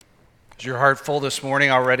Is your heart full this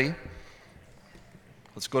morning already?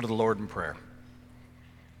 Let's go to the Lord in prayer.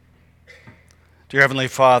 Dear Heavenly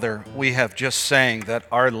Father, we have just sang that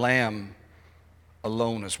our Lamb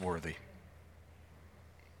alone is worthy.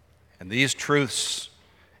 And these truths,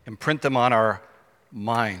 imprint them on our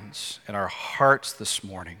minds and our hearts this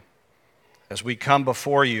morning as we come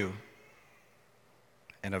before you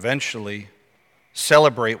and eventually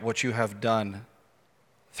celebrate what you have done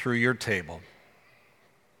through your table.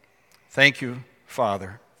 Thank you,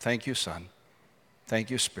 Father. Thank you, Son. Thank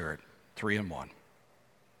you, Spirit. 3 in 1.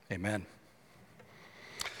 Amen.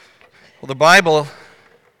 Well, the Bible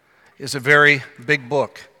is a very big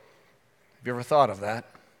book. Have you ever thought of that?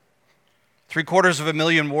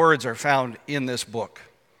 750,000 words are found in this book.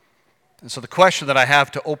 And so the question that I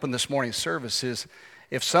have to open this morning's service is,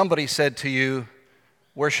 if somebody said to you,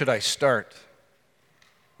 where should I start?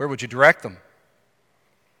 Where would you direct them?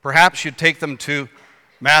 Perhaps you'd take them to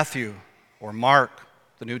Matthew or Mark,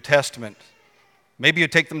 the New Testament. Maybe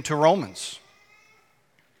you'd take them to Romans.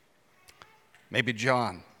 Maybe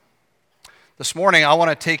John. This morning, I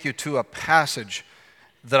want to take you to a passage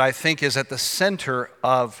that I think is at the center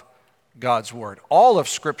of God's Word. All of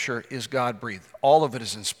Scripture is God-breathed. All of it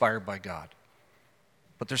is inspired by God.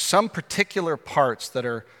 But there's some particular parts that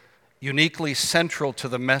are uniquely central to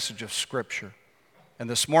the message of Scripture. And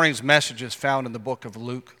this morning's message is found in the book of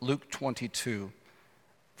Luke, Luke 22,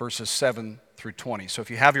 verses 7 through 20. So if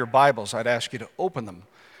you have your Bibles, I'd ask you to open them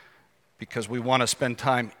because we want to spend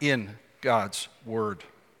time in God's Word.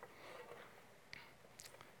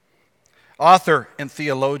 Author and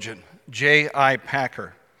theologian J.I.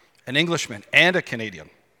 Packer, an Englishman and a Canadian,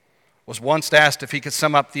 was once asked if he could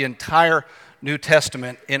sum up the entire New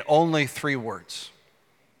Testament in only 3 words,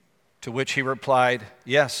 to which he replied,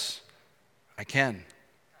 "Yes, I can.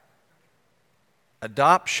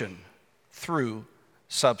 Adoption through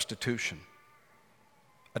substitution."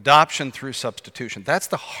 Adoption through substitution. That's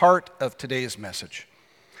the heart of today's message.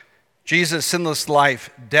 Jesus' sinless life,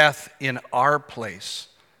 death in our place,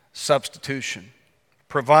 substitution,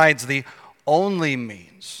 provides the only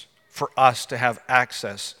means for us to have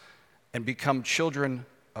access and become children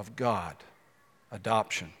of God.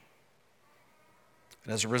 Adoption.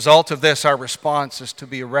 And as a result of this, our response is to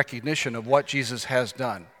be a recognition of what Jesus has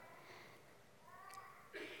done.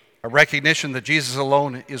 A recognition that Jesus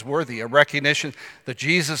alone is worthy. A recognition that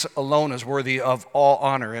Jesus alone is worthy of all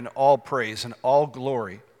honor and all praise and all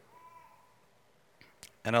glory.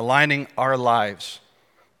 And aligning our lives,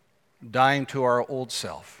 dying to our old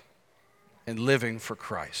self, and living for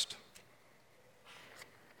Christ.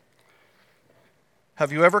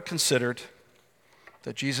 Have you ever considered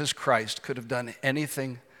that Jesus Christ could have done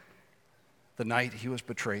anything the night he was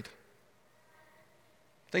betrayed?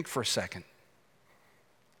 Think for a second.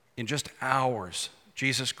 In just hours,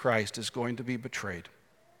 Jesus Christ is going to be betrayed,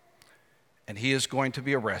 and he is going to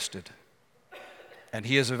be arrested, and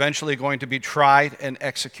he is eventually going to be tried and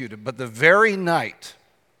executed. But the very night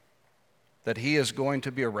that he is going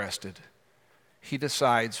to be arrested, he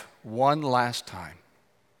decides one last time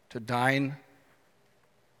to dine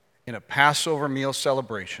in a Passover meal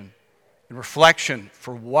celebration in reflection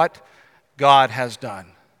for what God has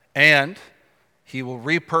done, and he will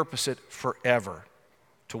repurpose it forever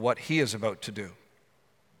to what he is about to do.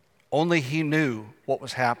 Only he knew what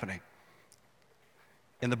was happening.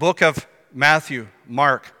 In the book of Matthew,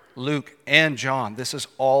 Mark, Luke, and John, this is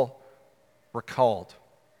all recalled.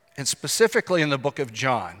 And specifically in the book of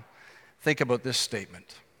John, think about this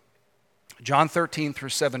statement. John 13 through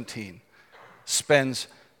 17 spends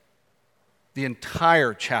the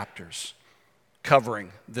entire chapters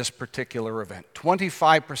covering this particular event.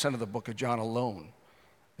 25% of the book of John alone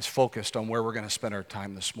is focused on where we're going to spend our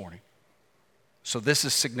time this morning. So this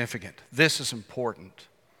is significant. This is important.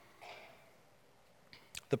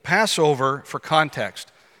 The Passover, for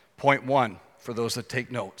context, point 1, for those that take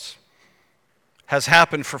notes, has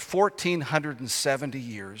happened for 1,470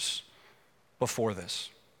 years before this.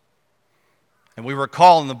 And we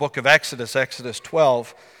recall in the book of Exodus, Exodus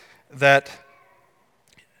 12, that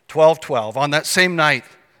 12:12, on that same night,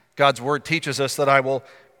 God's word teaches us that I will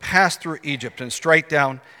pass through Egypt and strike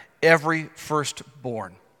down every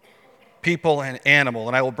firstborn, people and animal,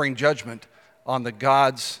 and I will bring judgment on the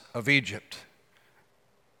gods of Egypt.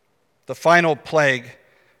 The final plague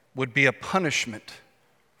would be a punishment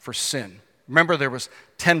for sin. Remember, there was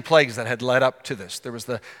 10 plagues that had led up to this. There was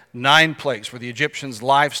the 9 plagues where the Egyptians'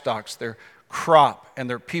 livestock, their crop, and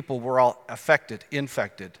their people were all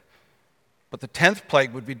infected. But the 10th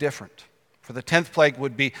plague would be different. For the 10th plague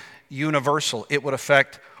would be universal. It would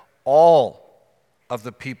affect all of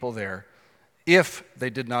the people there if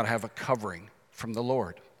they did not have a covering from the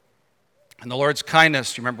Lord. And the Lord's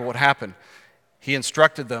kindness, you remember what happened? He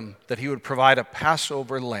instructed them that he would provide a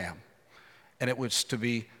Passover lamb, and it was to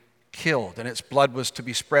be killed, and its blood was to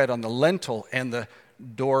be spread on the lintel and the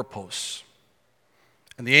doorposts.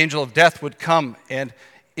 And the angel of death would come, and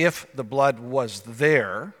if the blood was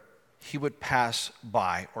there, he would pass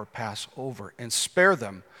by or pass over and spare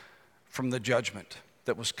them from the judgment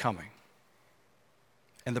that was coming.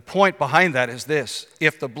 And the point behind that is this: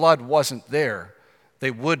 if the blood wasn't there, they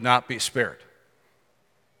would not be spared.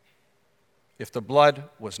 If the blood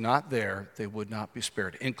was not there, they would not be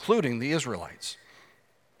spared, including the Israelites.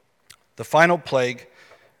 The final plague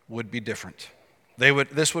would be different.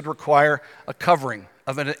 This would require a covering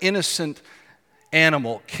of an innocent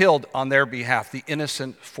animal killed on their behalf, the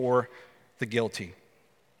innocent for the guilty.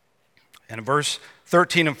 And in verse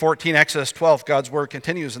 13 and 14, Exodus 12, God's word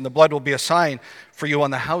continues, and the blood will be a sign for you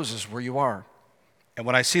on the houses where you are. And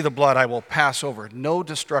when I see the blood, I will pass over. No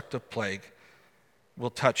destructive plague will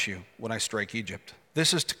touch you when I strike Egypt.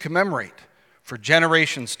 This is to commemorate for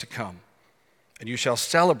generations to come. And you shall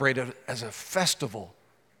celebrate it as a festival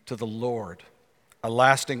to the Lord, a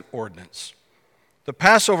lasting ordinance. The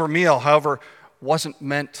Passover meal, however, wasn't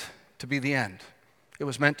meant to be the end. It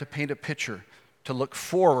was meant to paint a picture, to look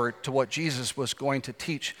forward to what Jesus was going to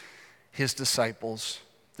teach his disciples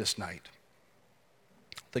this night.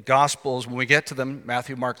 The Gospels, when we get to them,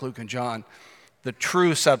 Matthew, Mark, Luke, and John, the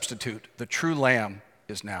true substitute, the true lamb,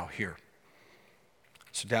 is now here.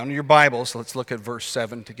 So down in your Bibles, let's look at verse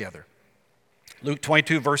 7 together. Luke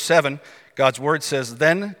 22, verse 7, God's word says,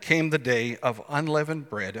 "Then came the day of unleavened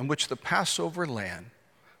bread, in which the Passover lamb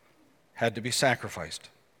had to be sacrificed."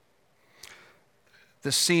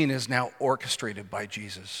 This scene is now orchestrated by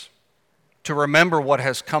Jesus to remember what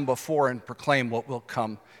has come before and proclaim what will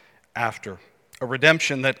come after, a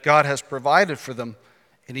redemption that God has provided for them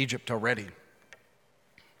in Egypt already.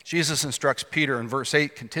 Jesus instructs Peter in verse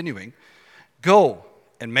 8, continuing, "Go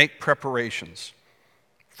and make preparations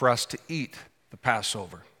for us to eat the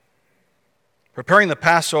Passover." Preparing the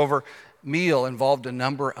Passover meal involved a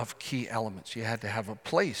number of key elements. You had to have a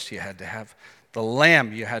place, you had to have the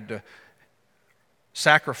lamb, you had to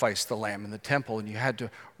sacrifice the lamb in the temple, and you had to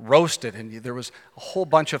roast it, and there was a whole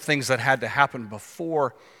bunch of things that had to happen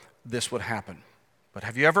before this would happen. But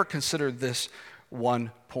have you ever considered this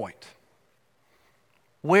one point?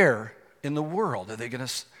 Where in the world are they going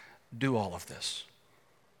to do all of this?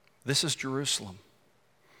 This is Jerusalem.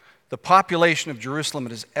 The population of Jerusalem,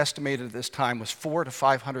 it is estimated at this time, was 400,000 to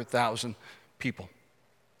 500,000 people.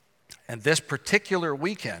 And this particular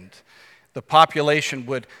weekend, the population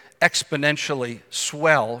would exponentially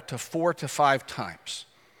swell to 4 to 5 times.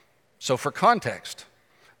 So for context,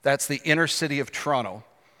 that's the inner city of Toronto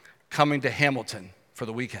coming to Hamilton for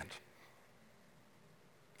the weekend.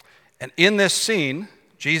 And in this scene,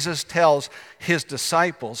 Jesus tells his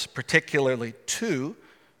disciples, particularly two,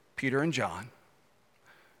 Peter and John,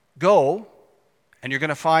 go, and you're going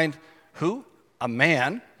to find who? A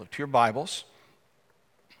man. Look to your Bibles.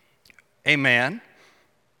 A man.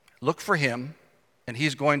 Look for him, and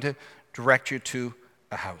he's going to direct you to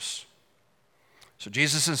a house. So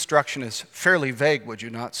Jesus' instruction is fairly vague, would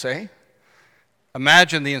you not say?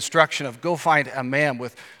 Imagine the instruction of go find a man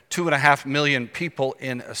with 2.5 million people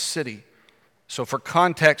in a city. So for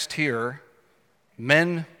context here,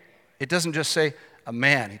 men, it doesn't just say a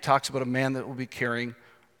man. He talks about a man that will be carrying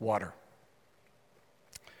water.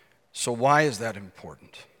 So why is that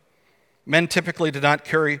important? Men typically did not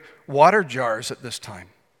carry water jars at this time.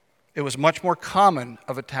 It was much more common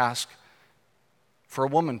of a task for a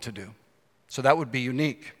woman to do. So that would be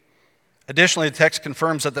unique. Additionally, the text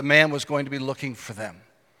confirms that the man was going to be looking for them.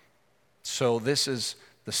 So this is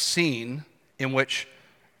the scene in which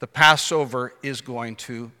the Passover is going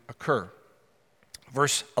to occur.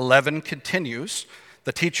 Verse 11 continues.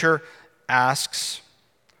 The teacher asks,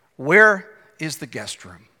 "Where is the guest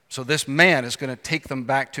room?" So this man is going to take them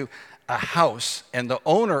back to a house, and the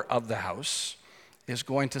owner of the house is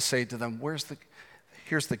going to say to them,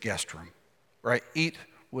 here's the guest room, right? Eat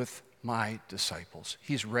with my disciples.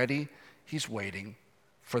 He's ready. He's waiting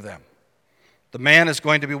for them. The man is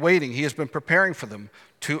going to be waiting. He has been preparing for them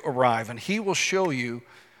to arrive, and he will show you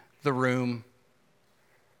the room.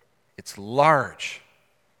 It's large.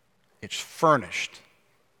 It's furnished.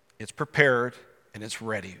 It's prepared, and it's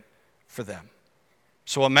ready for them.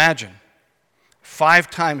 So imagine 5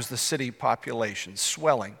 times the city population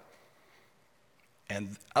swelling.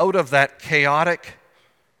 And out of that chaotic,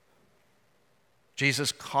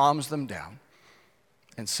 Jesus calms them down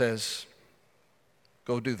and says,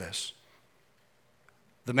 go do this.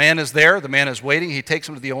 The man is there, the man is waiting, he takes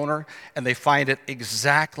them to the owner, and they find it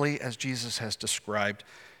exactly as Jesus has described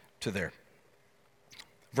to there.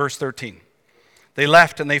 Verse 13. They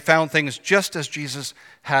left and they found things just as Jesus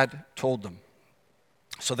had told them.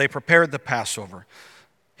 So they prepared the Passover.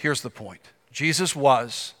 Here's the point. Jesus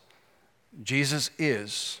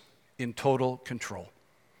is in total control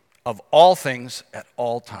of all things at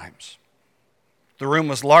all times. The room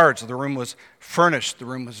was large, the room was furnished, the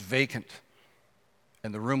room was vacant,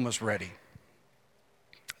 and the room was ready.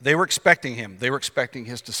 They were expecting him. They were expecting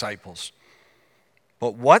his disciples.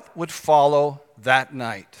 But what would follow that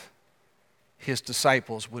night, his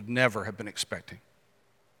disciples would never have been expecting.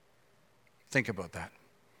 Think about that.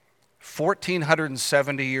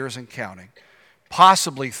 1,470 years and counting.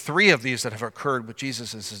 Possibly 3 of these that have occurred with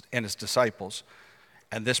Jesus and his disciples.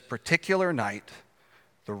 And this particular night,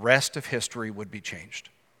 the rest of history would be changed.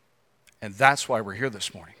 And that's why we're here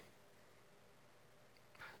this morning.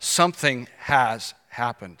 Something has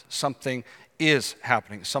happened. Something is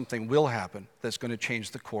happening. Something will happen that's going to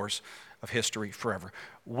change the course of history forever.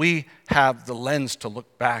 We have the lens to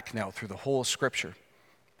look back now through the whole of Scripture.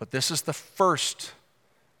 But this is the first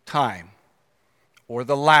time or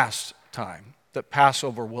the last time that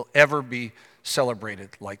Passover will ever be celebrated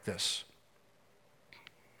like this.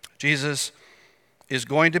 Jesus is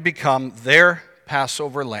going to become their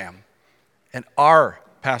Passover lamb and our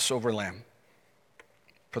Passover lamb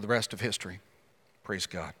for the rest of history. Praise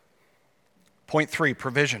God. Point 3,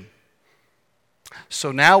 provision.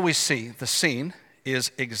 So now we see the scene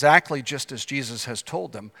is exactly just as Jesus has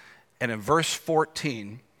told them. And in verse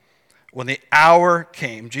 14, when the hour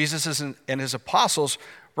came, Jesus and his apostles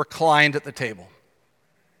reclined at the table.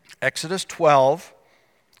 Exodus 12,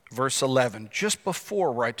 verse 11, just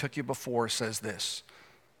before where I took you before, says this.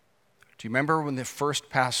 Do you remember when the first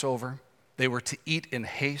Passover, they were to eat in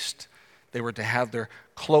haste? They were to have their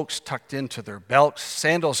cloaks tucked into their belts,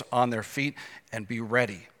 sandals on their feet, and be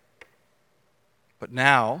ready. But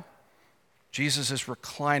now, Jesus is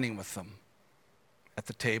reclining with them at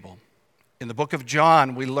the table. In the book of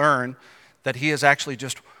John, we learn that he has actually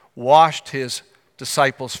just washed his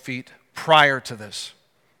disciples' feet prior to this.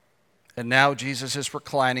 And now Jesus is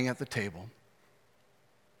reclining at the table.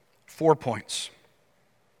 4 points.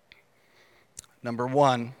 Number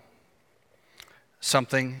 1,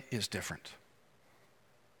 something is different.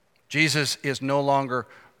 Jesus is no longer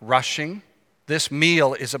rushing. This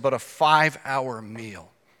meal is about a 5-hour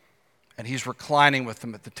meal, and he's reclining with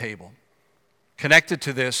them at the table. Connected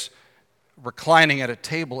to this, reclining at a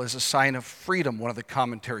table is a sign of freedom, one of the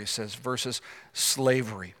commentaries says, versus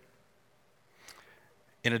slavery.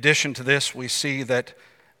 In addition to this, we see that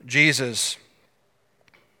Jesus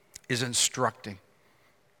is instructing.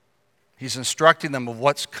 He's instructing them of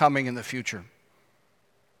what's coming in the future.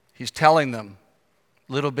 He's telling them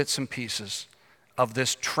little bits and pieces of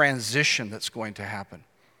this transition that's going to happen.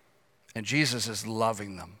 And Jesus is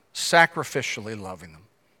loving them, sacrificially loving them.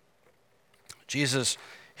 Jesus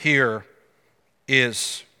here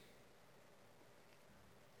is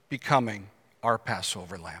becoming our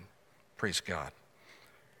Passover lamb. Praise God.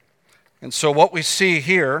 And so what we see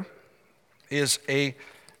here is a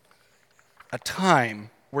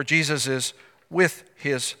time where Jesus is with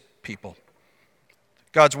his people.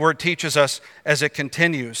 God's word teaches us as it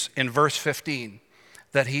continues in verse 15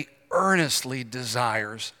 that he earnestly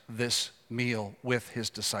desires this meal with his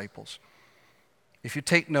disciples. If you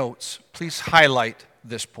take notes, please highlight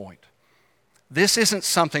this point. This isn't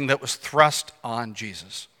something that was thrust on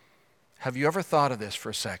Jesus. Have you ever thought of this for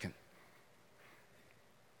a second?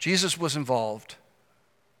 Jesus was involved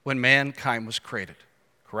when mankind was created,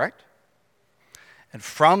 correct? And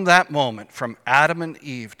from that moment, from Adam and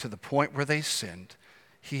Eve to the point where they sinned,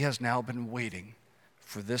 he has now been waiting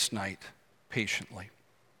for this night patiently.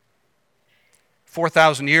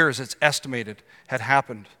 4,000 years, it's estimated, had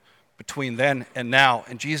happened between then and now,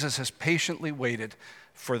 and Jesus has patiently waited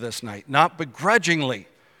for this night, not begrudgingly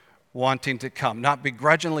wanting to come, not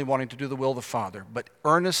begrudgingly wanting to do the will of the Father, but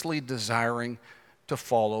earnestly desiring to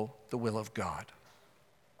follow the will of God.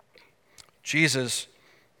 Jesus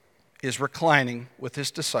is reclining with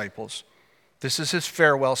his disciples. This is his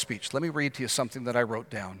farewell speech. Let me read to you something that I wrote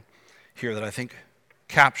down here that I think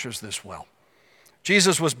captures this well.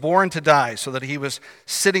 Jesus was born to die so that he was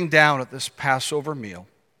sitting down at this Passover meal.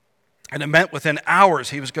 And it meant within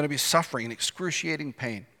hours he was going to be suffering in excruciating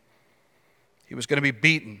pain. He was going to be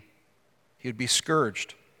beaten. He would be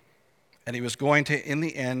scourged. And he was going to, in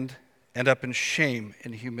the end up in shame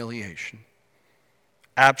and humiliation.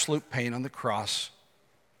 Absolute pain on the cross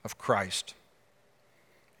of Christ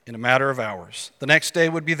in a matter of hours. The next day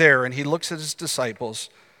would be there, and he looks at his disciples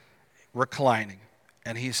reclining,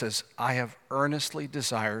 and he says, I have earnestly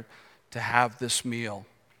desired to have this meal.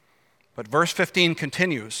 But verse 15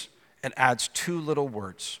 continues, and adds two little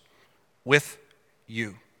words, with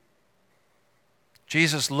you.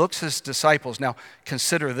 Jesus looks at his disciples. Now,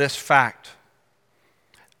 consider this fact.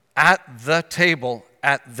 At the table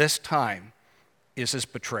at this time is his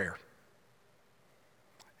betrayer.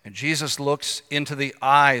 And Jesus looks into the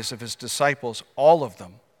eyes of his disciples, all of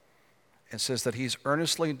them, and says that he's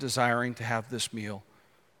earnestly desiring to have this meal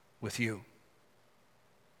with you.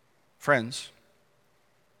 Friends,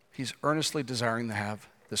 he's earnestly desiring to have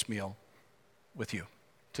this meal with you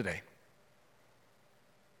today.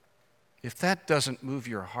 If that doesn't move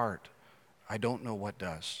your heart, I don't know what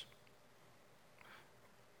does.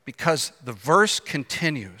 Because the verse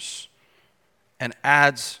continues and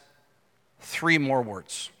adds three more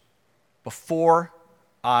words. Before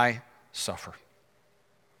I suffer.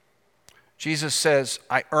 Jesus says,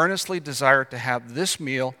 I earnestly desire to have this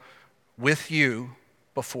meal with you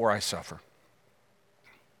before I suffer.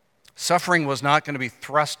 Suffering was not going to be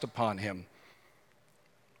thrust upon him.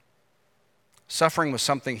 Suffering was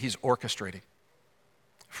something he's orchestrating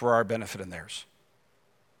for our benefit and theirs.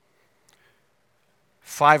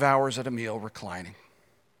 5 hours at a meal reclining.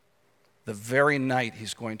 The very night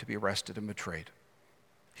he's going to be arrested and betrayed.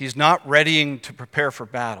 He's not readying to prepare for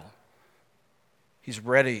battle. He's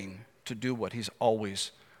readying to do what he's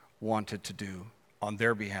always wanted to do on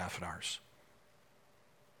their behalf and ours.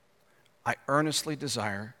 I earnestly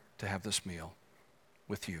desire to have this meal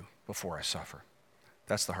with you before I suffer.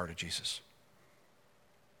 That's the heart of Jesus.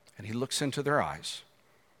 And he looks into their eyes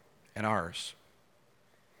and ours,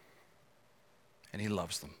 and he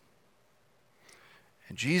loves them.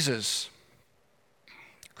 And Jesus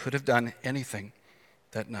could have done anything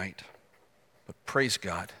that night, but praise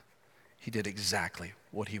God, he did exactly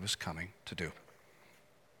what he was coming to do.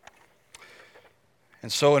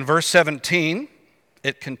 And so in verse 17,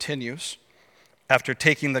 it continues. After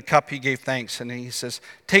taking the cup, he gave thanks, and he says,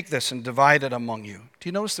 take this and divide it among you. Do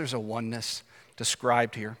you notice there's a oneness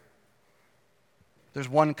described here? There's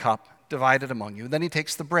one cup divided among you. Then he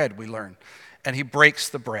takes the bread, we learn, and he breaks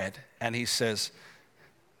the bread, and he says,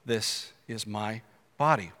 this is my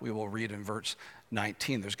body. We will read in verse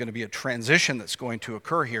 19. There's going to be a transition that's going to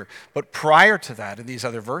occur here. But prior to that, in these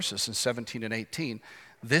other verses, in 17 and 18,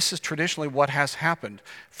 this is traditionally what has happened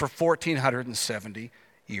for 1,470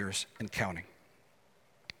 years and counting.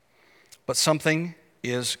 But something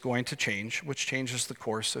is going to change, which changes the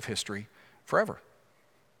course of history forever.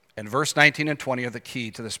 And verse 19 and 20 are the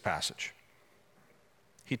key to this passage.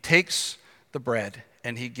 He takes the bread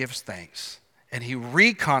and he gives thanks. And he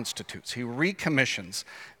reconstitutes, he recommissions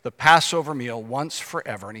the Passover meal once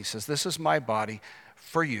forever. And he says, this is my body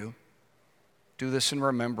for you. Do this in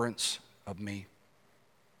remembrance of me.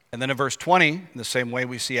 And then in verse 20, in the same way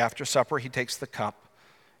we see after supper, he takes the cup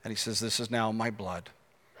and he says, this is now my blood,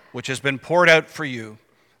 which has been poured out for you,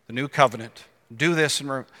 the new covenant. Do this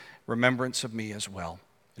in remembrance of me as well.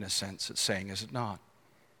 In a sense, it's saying, is it not?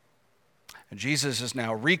 And Jesus is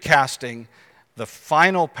now recasting the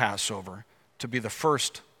final Passover to be the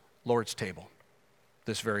first Lord's table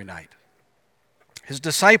this very night. His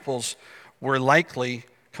disciples were likely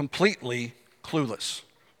completely clueless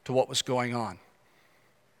to what was going on.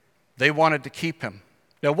 They wanted to keep him.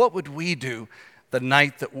 Now, what would we do the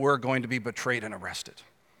night that we're going to be betrayed and arrested?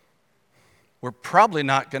 We're probably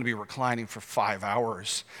not going to be reclining for 5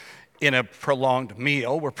 hours in a prolonged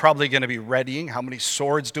meal. We're probably going to be readying. How many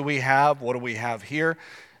swords do we have? What do we have here?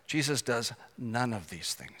 Jesus does none of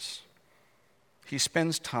these things. He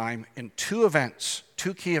spends time in two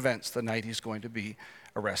key events the night he's going to be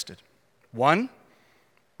arrested. One,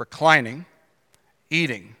 reclining,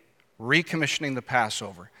 eating, recommissioning the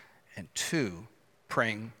Passover. And two,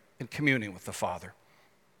 praying and communing with the Father.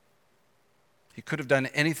 He could have done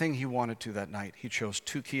anything he wanted to that night. He chose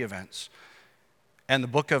two key events. And the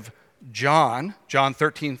book of John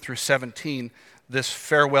 13 through 17, this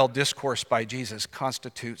farewell discourse by Jesus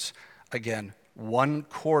constitutes, again,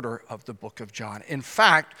 1/4 of the book of John. In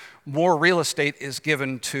fact, more real estate is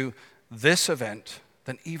given to this event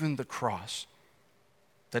than even the cross.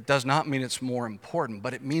 That does not mean it's more important,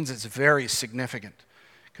 but it means it's very significant.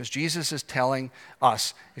 Because Jesus is telling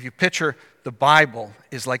us, if you picture the Bible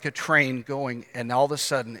is like a train going and all of a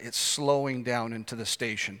sudden it's slowing down into the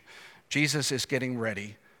station. Jesus is getting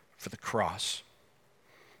ready for the cross.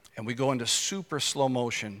 And we go into super slow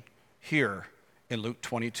motion here in Luke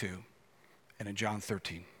 22 and in John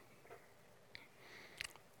 13.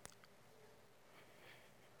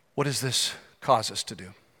 What does this cause us to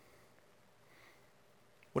do?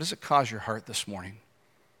 What does it cause your heart this morning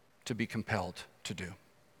to be compelled to do?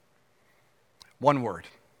 One word,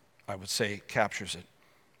 I would say, captures it.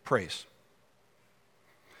 Praise.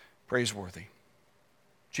 Praiseworthy.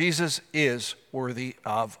 Jesus is worthy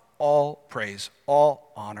of all praise,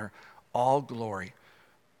 all honor, all glory.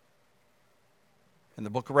 In the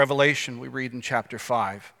book of Revelation, we read in chapter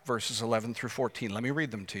 5, verses 11 through 14. Let me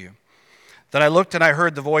read them to you. Then I looked and I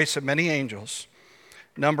heard the voice of many angels,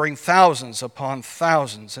 numbering thousands upon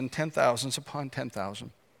thousands and 10,000s upon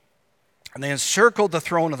 10,000. And they encircled the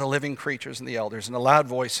throne of the living creatures and the elders in a loud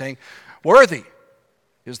voice, saying, "Worthy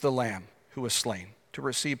is the Lamb who was slain to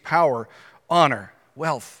receive power, honor,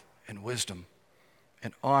 wealth, and wisdom,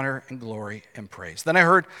 and honor and glory and praise." Then I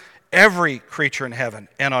heard every creature in heaven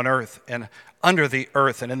and on earth and under the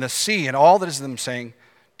earth and in the sea and all that is in them saying,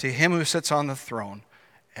 "To him who sits on the throne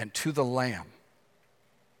and to the Lamb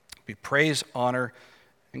be praise, honor,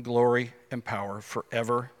 and glory and power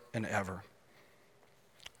forever and ever."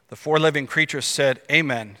 The four living creatures said,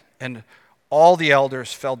 "Amen," and all the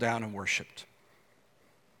elders fell down and worshiped.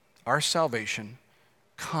 Our salvation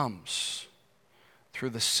comes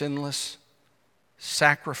through the sinless,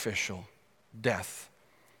 sacrificial death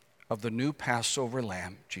of the new Passover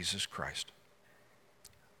lamb, Jesus Christ.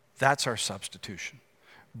 That's our substitution,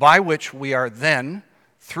 by which we are then,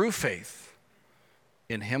 through faith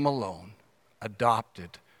in him alone,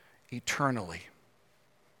 adopted eternally.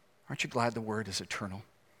 Aren't you glad the word is eternal?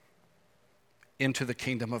 Into the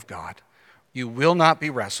kingdom of God. You will not be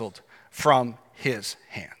wrestled from his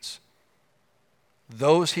hands.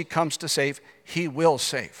 Those he comes to save, he will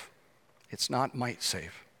save. It's not might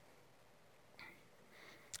save.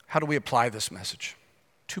 How do we apply this message?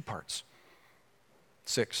 2 parts.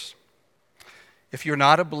 6. If you're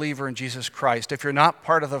not a believer in Jesus Christ, if you're not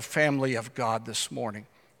part of the family of God this morning,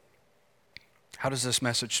 how does this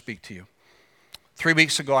message speak to you? 3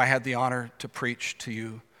 weeks ago, I had the honor to preach to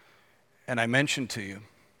you, and I mentioned to you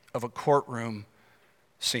of a courtroom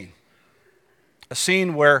scene. A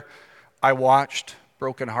scene where I watched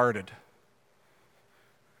brokenhearted,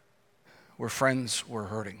 where friends were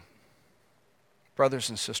hurting, brothers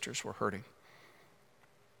and sisters were hurting.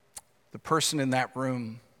 The person in that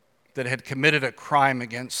room that had committed a crime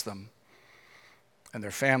against them and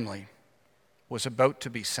their family was about to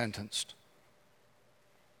be sentenced.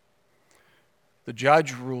 The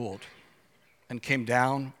judge ruled and came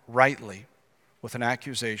down rightly with an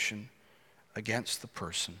accusation against the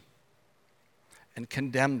person and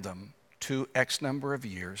condemned them to X number of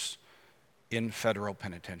years in federal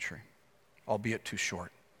penitentiary, albeit too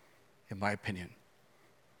short, in my opinion.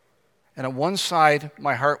 And on one side,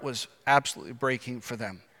 my heart was absolutely breaking for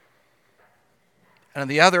them. And on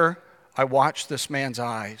the other, I watched this man's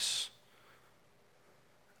eyes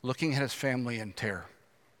looking at his family in terror,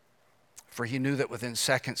 for he knew that within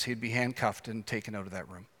seconds he'd be handcuffed and taken out of that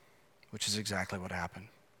room, which is exactly what happened.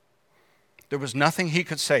 There was nothing he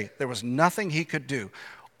could say. There was nothing he could do.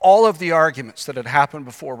 All of the arguments that had happened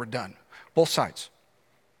before were done, both sides.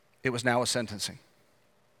 It was now a sentencing.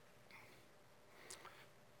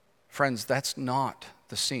 Friends, that's not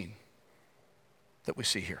the scene that we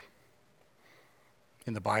see here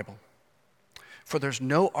in the Bible. For there's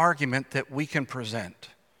no argument that we can present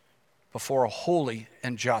before a holy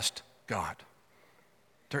and just God.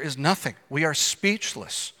 There is nothing. We are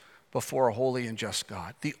speechless before a holy and just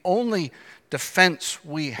God. The only defense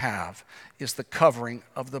we have is the covering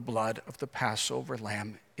of the blood of the Passover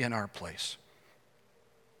lamb in our place.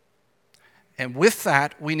 And with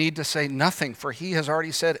that, we need to say nothing, for he has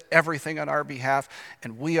already said everything on our behalf,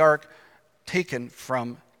 and we are taken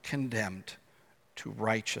from condemned to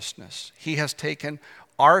righteousness. He has taken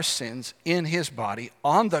our sins in his body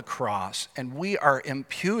on the cross, and we are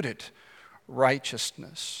imputed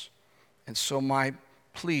righteousness. And so my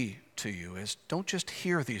plea to you is, don't just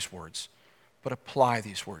hear these words, but apply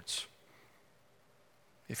these words.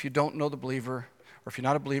 If you don't know the believer, or if you're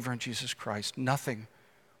not a believer in Jesus Christ, nothing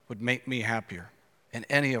would make me happier, and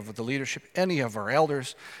any of the leadership, any of our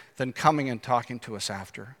elders, than coming and talking to us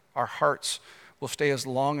after. Our hearts will stay as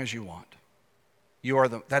long as you want.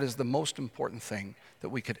 That is the most important thing that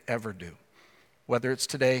we could ever do. Whether it's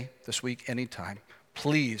today, this week, anytime,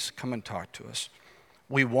 please come and talk to us.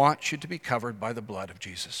 We want you to be covered by the blood of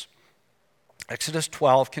Jesus. Exodus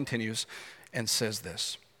 12 continues and says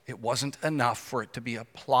this: it wasn't enough for it to be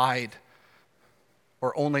applied,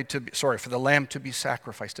 or only to be, for the lamb to be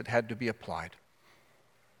sacrificed. It had to be applied.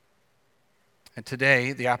 And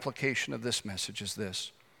today, the application of this message is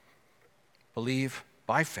this: believe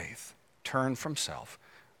by faith, turn from self,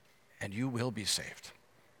 and you will be saved.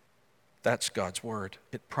 That's God's word.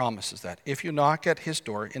 It promises that. If you knock at his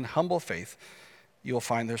door in humble faith, you'll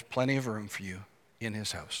find there's plenty of room for you in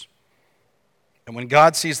his house. And when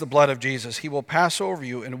God sees the blood of Jesus, he will pass over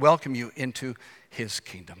you and welcome you into his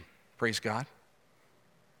kingdom. Praise God.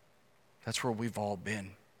 That's where we've all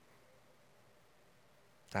been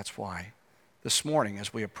That's why this morning,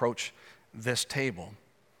 as we approach this table,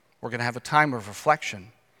 we're going to have a time of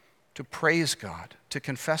reflection to praise God, to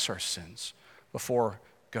confess our sins before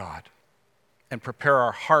God, and prepare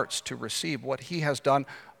our hearts to receive what he has done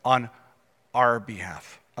on our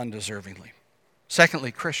behalf undeservingly.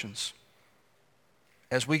 Secondly, Christians,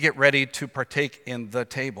 as we get ready to partake in the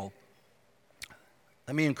table,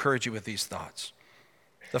 let me encourage you with these thoughts.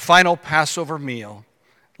 The final Passover meal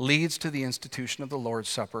leads to the institution of the Lord's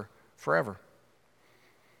Supper forever.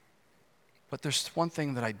 But there's one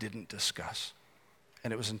thing that I didn't discuss,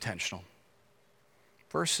 and it was intentional.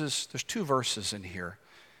 There's 2 verses in here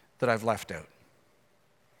that I've left out.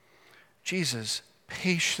 Jesus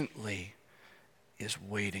patiently is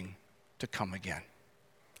waiting to come again.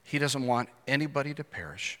 He doesn't want anybody to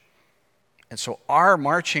perish. And so our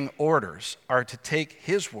marching orders are to take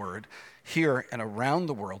his word here and around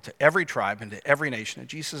the world to every tribe and to every nation. And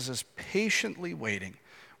Jesus is patiently waiting.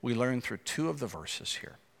 We learn through 2 of the verses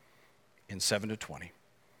here in 7 to 20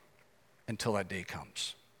 until that day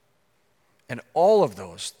comes. And all of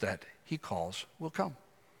those that he calls will come.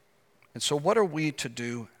 And so what are we to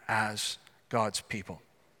do as God's people?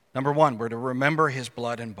 Number 1, we're to remember his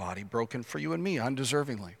blood and body broken for you and me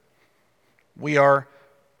undeservingly. We are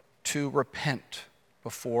to repent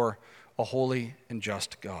before a holy and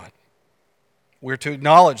just God. We're to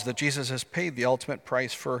acknowledge that Jesus has paid the ultimate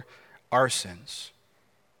price for our sins.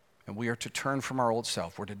 And we are to turn from our old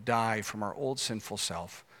self. We're to die from our old sinful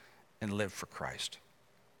self and live for Christ.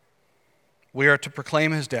 We are to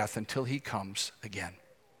proclaim his death until he comes again.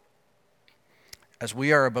 As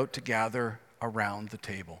we are about to gather around the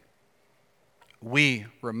table, we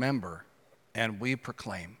remember and we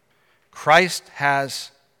proclaim Christ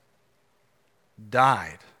has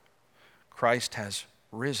died, Christ has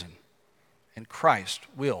risen, and Christ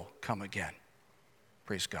will come again.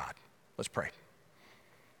 Praise God. Let's pray.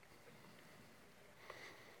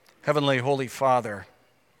 Heavenly Holy Father,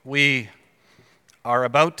 we are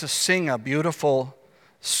about to sing a beautiful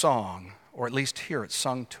song, or at least hear it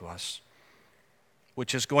sung to us,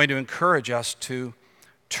 which is going to encourage us to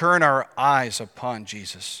turn our eyes upon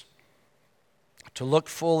Jesus, to look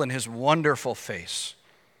full in his wonderful face,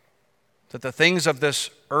 that the things of this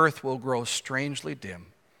earth will grow strangely dim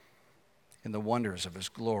in the wonders of his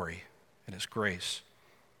glory and his grace.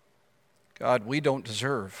 God, we don't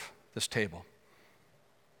deserve this table.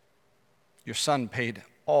 Your Son paid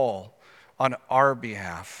all on our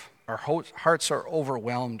behalf. Our hearts are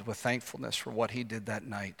overwhelmed with thankfulness for what he did that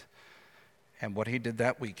night and what he did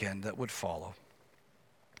that weekend that would follow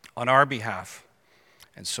on our behalf.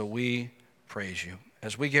 And so we praise you.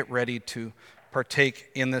 As we get ready to partake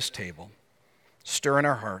in this table, stir in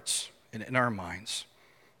our hearts and in our minds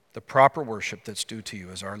the proper worship that's due to you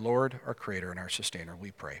as our Lord, our Creator, and our Sustainer,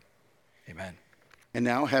 we pray. Amen. And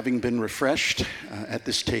now, having been refreshed at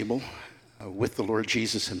this table with the Lord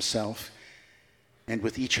Jesus himself and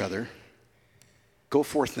with each other, go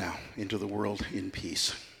forth now into the world in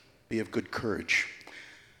peace. Be of good courage.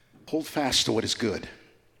 Hold fast to what is good.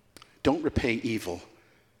 Don't repay evil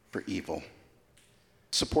for evil.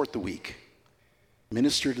 Support the weak.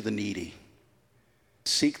 Minister to the needy.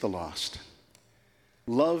 Seek the lost.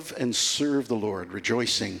 Love and serve the Lord,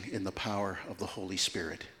 rejoicing in the power of the Holy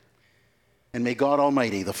Spirit. And may God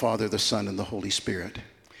Almighty, the Father, the Son, and the Holy Spirit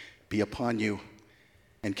be upon you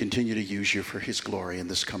and continue to use you for his glory in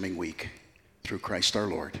this coming week. Through Christ our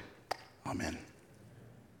Lord. Amen.